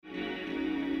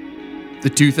The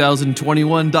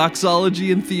 2021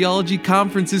 Doxology and Theology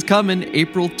Conference is coming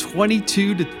April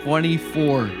 22 to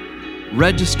 24.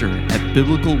 Register at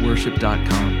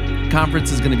biblicalworship.com. The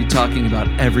conference is going to be talking about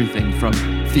everything from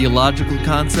theological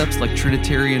concepts like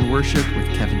Trinitarian worship with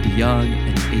Kevin DeYoung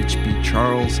and H.B.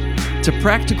 Charles, to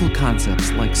practical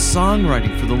concepts like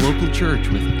songwriting for the local church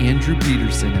with Andrew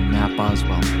Peterson and Matt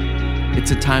Boswell. It's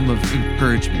a time of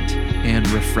encouragement and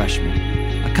refreshment.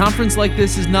 A conference like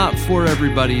this is not for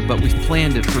everybody, but we've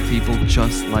planned it for people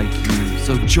just like you.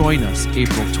 So join us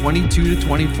April 22 to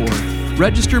 24.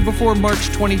 Register before March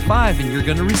 25 and you're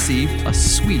going to receive a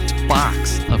sweet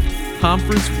box of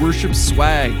conference worship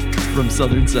swag from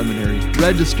Southern Seminary.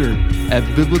 Register at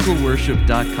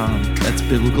biblicalworship.com. That's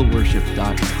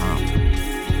biblicalworship.com.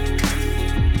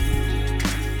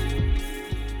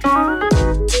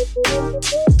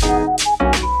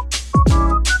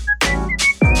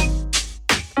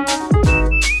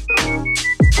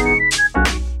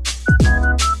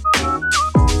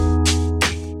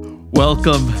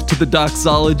 Welcome to the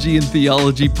Doxology and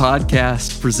Theology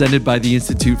Podcast, presented by the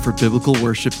Institute for Biblical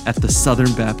Worship at the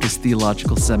Southern Baptist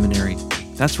Theological Seminary.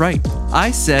 That's right,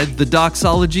 I said the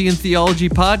Doxology and Theology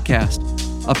Podcast,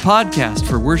 a podcast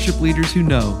for worship leaders who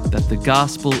know that the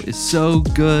gospel is so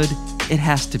good, it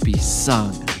has to be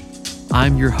sung.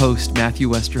 I'm your host, Matthew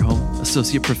Westerholm,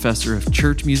 Associate Professor of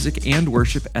Church Music and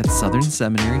Worship at Southern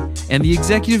Seminary and the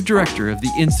Executive Director of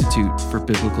the Institute for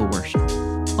Biblical Worship.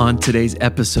 On today's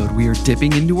episode, we are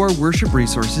dipping into our worship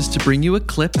resources to bring you a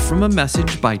clip from a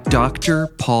message by Dr.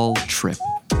 Paul Tripp.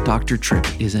 Dr. Tripp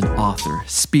is an author,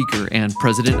 speaker, and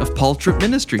president of Paul Tripp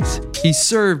Ministries. He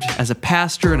served as a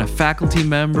pastor and a faculty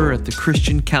member at the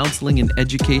Christian Counseling and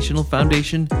Educational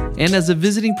Foundation and as a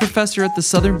visiting professor at the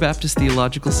Southern Baptist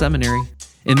Theological Seminary.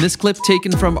 In this clip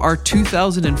taken from our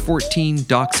 2014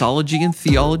 Doxology and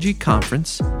Theology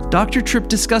Conference, Dr. Tripp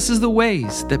discusses the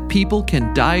ways that people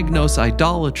can diagnose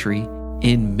idolatry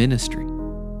in ministry.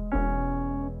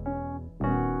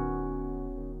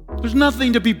 There's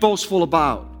nothing to be boastful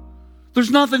about. There's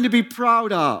nothing to be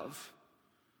proud of.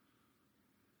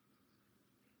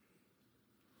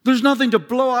 There's nothing to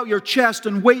blow out your chest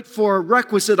and wait for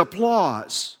requisite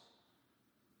applause.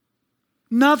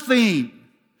 Nothing.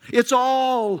 It's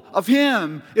all of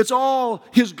Him. It's all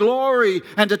His glory.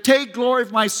 And to take glory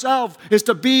for myself is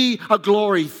to be a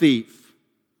glory thief.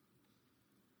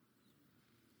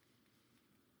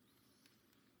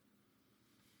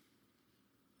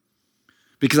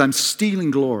 Because I'm stealing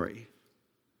glory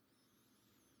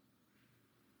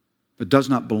that does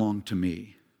not belong to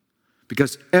me.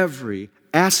 Because every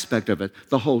aspect of it,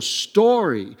 the whole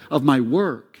story of my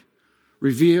work,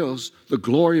 reveals the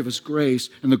glory of His grace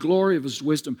and the glory of His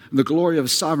wisdom and the glory of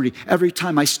His sovereignty. Every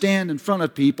time I stand in front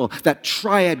of people, that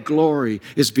triad glory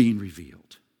is being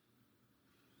revealed.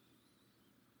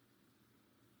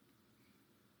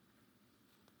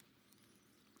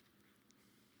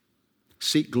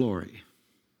 Seek glory.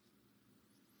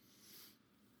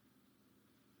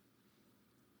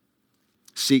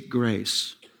 Seek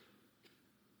grace.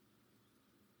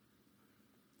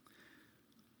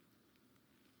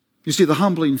 You see, the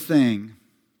humbling thing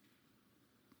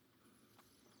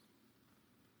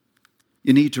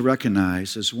you need to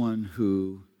recognize as one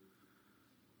who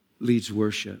leads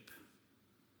worship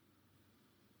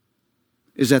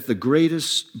is that the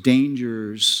greatest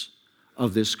dangers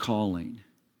of this calling,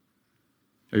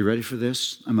 are you ready for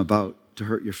this? I'm about to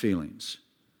hurt your feelings.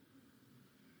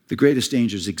 The greatest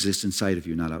dangers exist inside of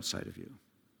you, not outside of you.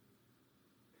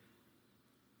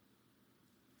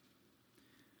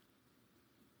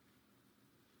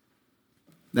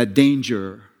 That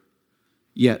danger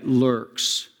yet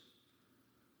lurks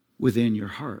within your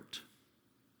heart.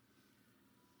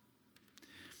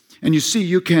 And you see,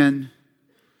 you can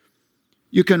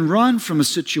run from a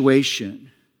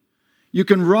situation. You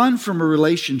can run from a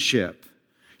relationship.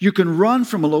 You can run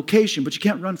from a location, but you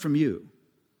can't run from you.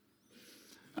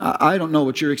 I don't know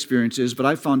what your experience is, but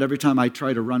I found every time I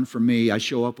try to run from me, I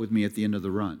show up with me at the end of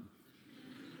the run.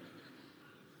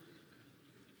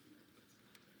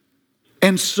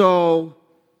 And so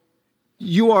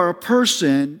you are a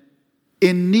person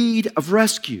in need of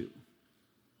rescue.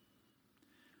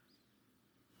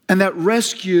 And that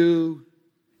rescue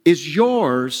is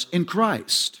yours in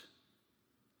Christ.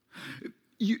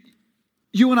 You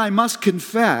and I must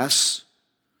confess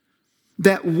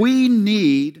that we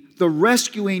need the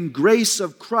rescuing grace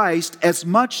of Christ as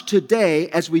much today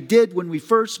as we did when we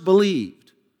first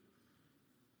believed.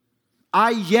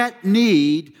 I yet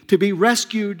need to be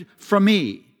rescued from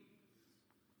me.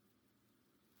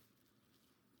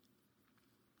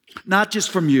 Not just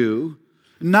from you,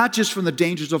 not just from the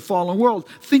dangers of a fallen world.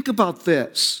 Think about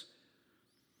this.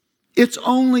 It's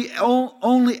only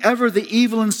ever the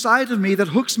evil inside of me that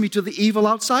hooks me to the evil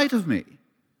outside of me.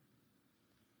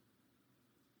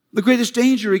 The greatest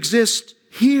danger exists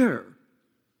here.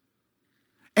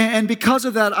 And because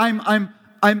of that,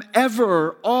 I'm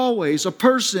ever, always a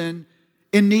person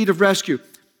in need of rescue.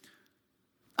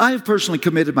 I have personally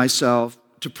committed myself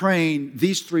to praying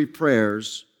these 3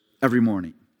 prayers every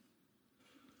morning.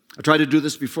 I try to do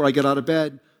this before I get out of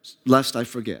bed, lest I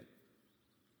forget.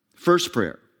 First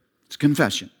prayer, it's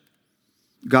confession.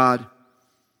 God,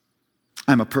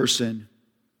 I'm a person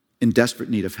in desperate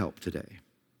need of help today.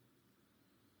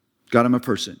 God, I'm a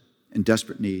person in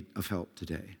desperate need of help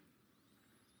today.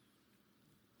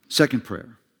 Second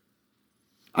prayer,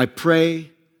 I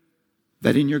pray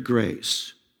that in your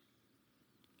grace,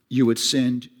 you would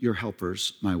send your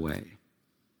helpers my way.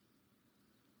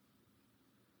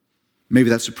 Maybe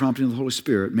that's the prompting of the Holy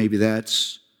Spirit. Maybe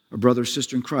that's a brother or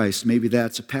sister in Christ. Maybe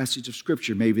that's a passage of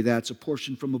Scripture. Maybe that's a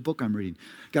portion from a book I'm reading.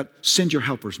 God, send your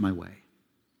helpers my way.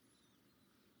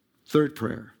 Third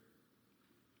prayer,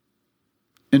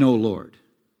 and oh Lord,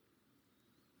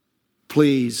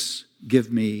 please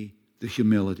give me the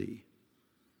humility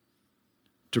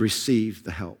to receive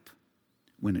the help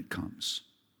when it comes.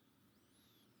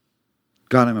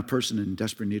 God, I'm a person in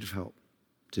desperate need of help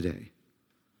today.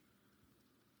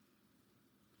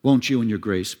 Won't you in your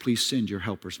grace please send your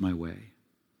helpers my way?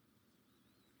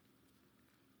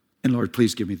 And Lord,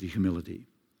 please give me the humility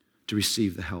to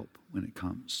receive the help when it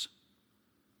comes.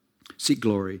 Seek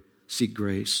glory, seek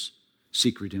grace,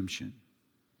 seek redemption.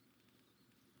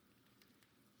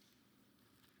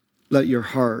 Let your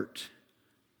heart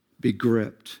be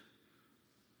gripped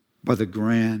by the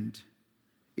grand,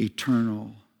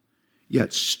 eternal,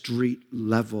 yet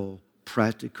street-level,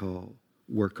 practical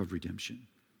work of redemption.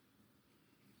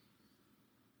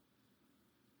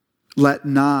 Let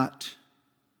not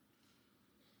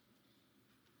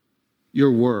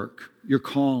your work, your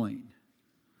calling,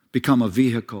 become a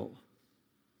vehicle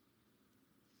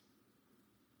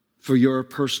for your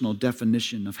personal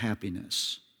definition of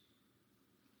happiness.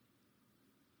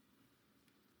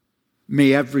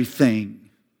 May everything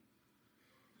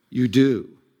you do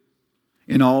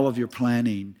in all of your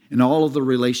planning, in all of the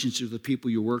relationships with the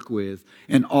people you work with,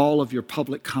 in all of your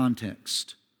public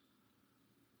context,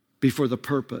 be for the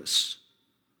purpose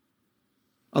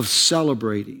of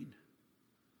celebrating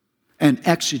and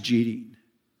exegeting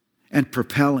and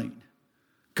propelling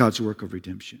God's work of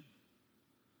redemption.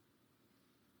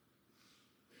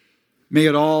 May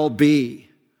it all be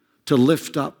to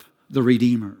lift up the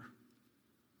Redeemer.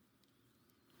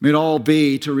 May it all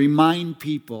be to remind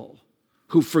people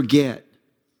who forget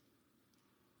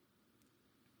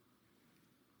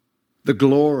the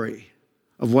glory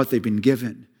of what they've been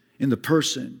given in the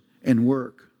person and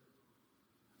work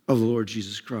of the Lord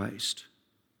Jesus Christ.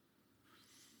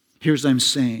 Here's what I'm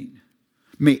saying.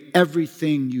 May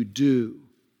everything you do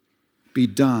be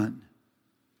done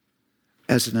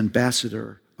as an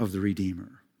ambassador of the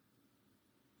Redeemer.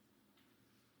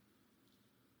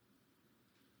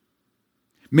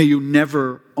 May you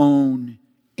never own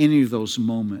any of those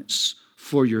moments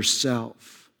for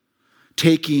yourself,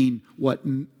 taking what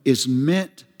is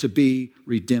meant to be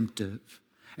redemptive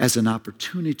as an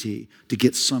opportunity to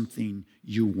get something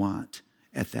you want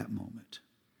at that moment.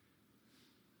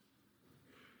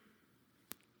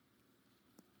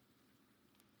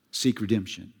 Seek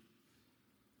redemption.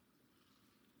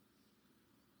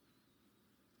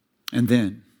 And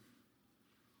then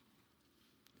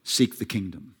seek the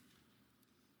kingdom.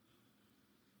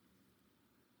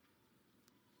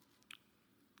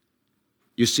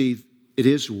 You see, it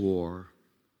is war.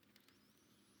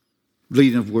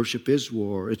 Leading of worship is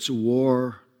war. It's a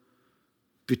war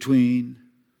between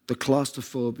the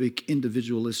claustrophobic,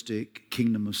 individualistic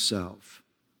kingdom of self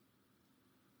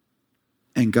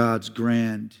and God's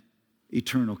grand,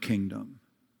 eternal kingdom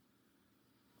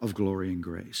of glory and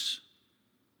grace.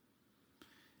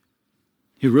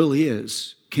 It really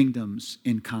is kingdoms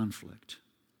in conflict.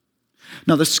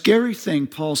 Now, the scary thing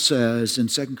Paul says in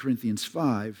 2 Corinthians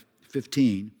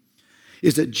 5:15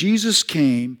 is that Jesus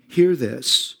came, hear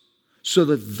this, so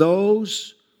that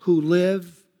those who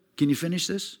live, can you finish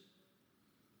this?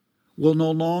 Will no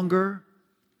longer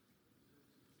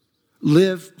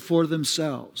live for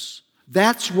themselves.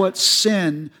 That's what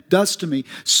sin does to me.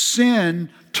 Sin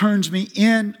turns me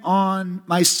in on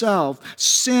myself.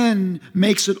 Sin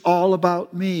makes it all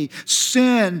about me.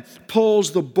 Sin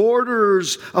pulls the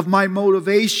borders of my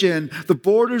motivation, the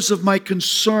borders of my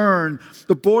concern,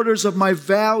 the borders of my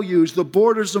values, the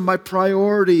borders of my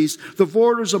priorities, the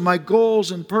borders of my goals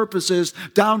and purposes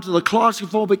down to the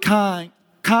claustrophobic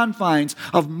confines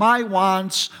of my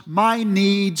wants, my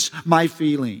needs, my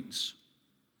feelings.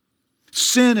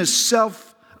 Sin is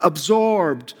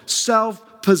self-absorbed,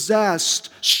 self-possessed,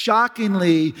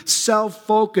 shockingly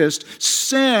self-focused.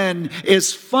 Sin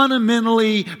is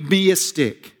fundamentally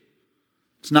meistic.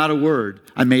 It's not a word.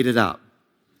 I made it up.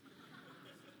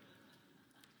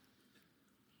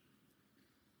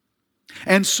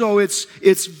 And so it's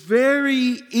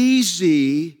very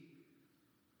easy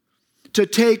to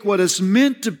take what is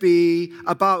meant to be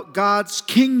about God's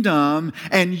kingdom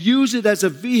and use it as a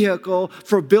vehicle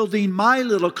for building my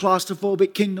little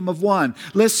claustrophobic kingdom of one.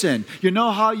 Listen, you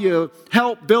know how you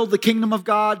help build the kingdom of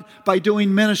God? By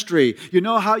doing ministry. You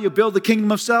know how you build the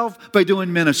kingdom of self? By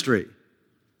doing ministry.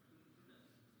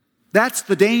 That's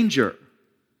the danger.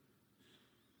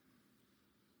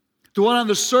 The one on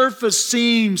the surface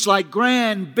seems like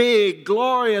grand, big,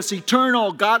 glorious,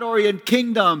 eternal, God-oriented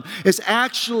kingdom is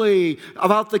actually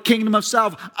about the kingdom of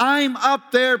self. I'm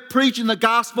up there preaching the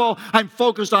gospel. I'm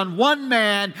focused on one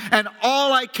man, and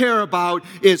all I care about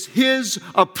is his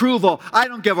approval. I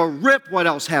don't give a rip what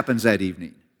else happens that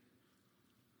evening.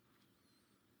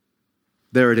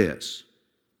 There it is.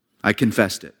 I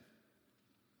confessed it.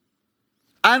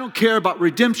 I don't care about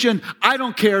redemption. I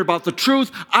don't care about the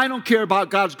truth. I don't care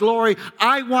about God's glory.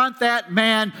 I want that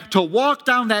man to walk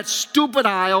down that stupid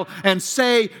aisle and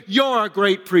say, "You're a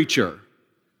great preacher."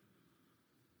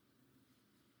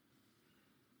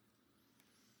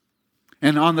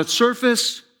 And on the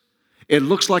surface, it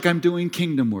looks like I'm doing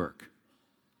kingdom work.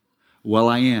 Well,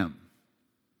 I am.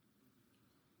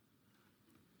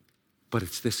 But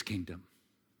it's this kingdom.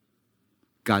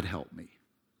 God help me.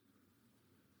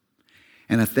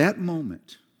 And at that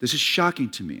moment, this is shocking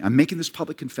to me. I'm making this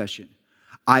public confession.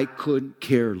 I couldn't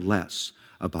care less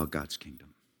about God's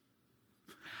kingdom.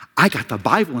 I got the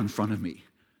Bible in front of me.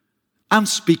 I'm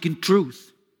speaking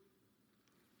truth.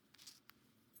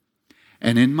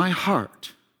 And in my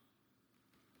heart,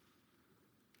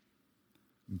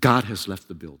 God has left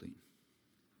the building.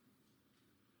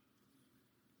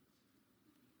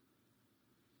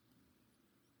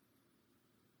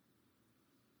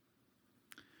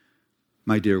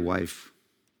 My dear wife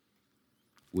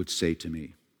would say to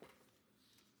me,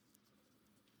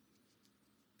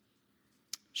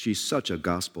 "She's such a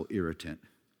gospel irritant."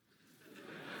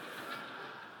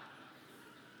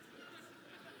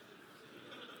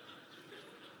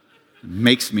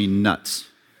 Makes me nuts.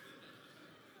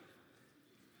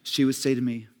 She would say to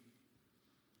me,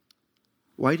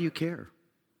 "Why do you care?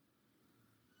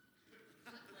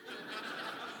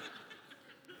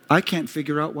 I can't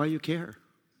figure out why you care."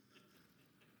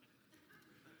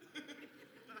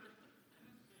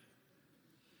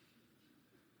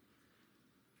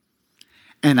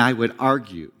 And I would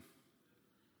argue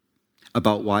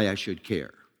about why I should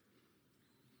care.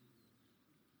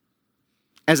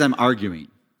 As I'm arguing,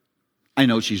 I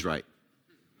know she's right.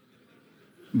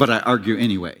 But I argue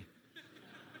anyway.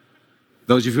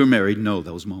 Those of you who are married know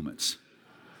those moments.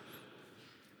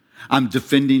 I'm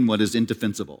defending what is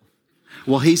indefensible.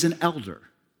 Well, he's an elder.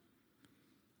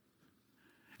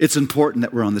 It's important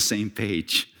that we're on the same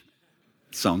page.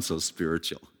 Sounds so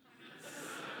spiritual.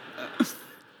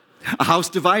 A house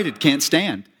divided can't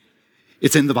stand.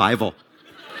 It's in the Bible.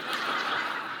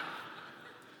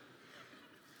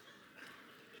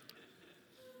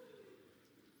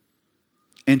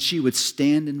 And she would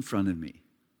stand in front of me.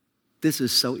 This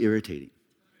is so irritating.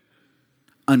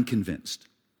 Unconvinced.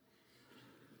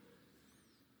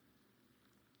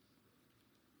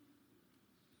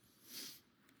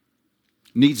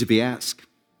 Needs to be asked.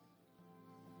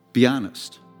 Be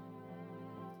honest.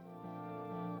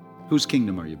 Whose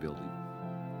kingdom are you building?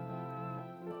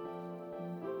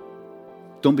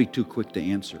 Don't be too quick to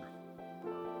answer.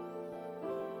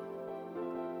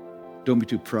 Don't be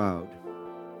too proud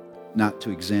not to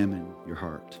examine your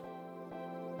heart.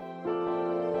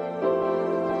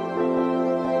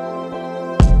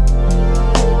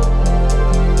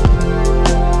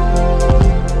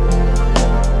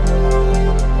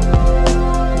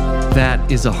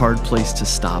 That is a hard place to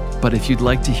stop, but if you'd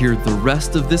like to hear the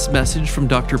rest of this message from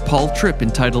Dr. Paul Tripp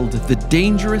entitled The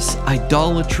Dangerous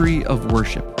Idolatry of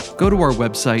Worship, go to our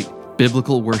website,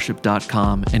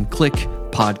 biblicalworship.com, and click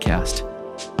Podcast.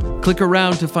 Click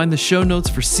around to find the show notes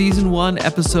for Season 1,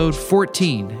 Episode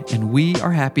 14, and we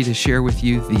are happy to share with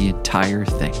you the entire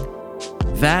thing.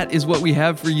 That is what we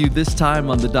have for you this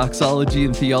time on the Doxology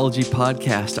and Theology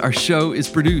podcast. Our show is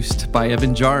produced by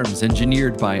Evan Jarms,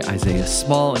 engineered by Isaiah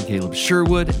Small and Caleb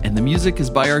Sherwood, and the music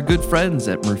is by our good friends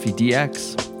at Murphy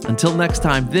DX. Until next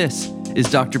time, this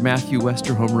is Dr. Matthew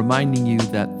Westerholm reminding you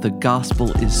that the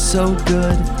gospel is so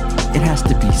good, it has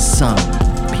to be sung.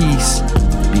 Peace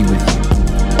be with you.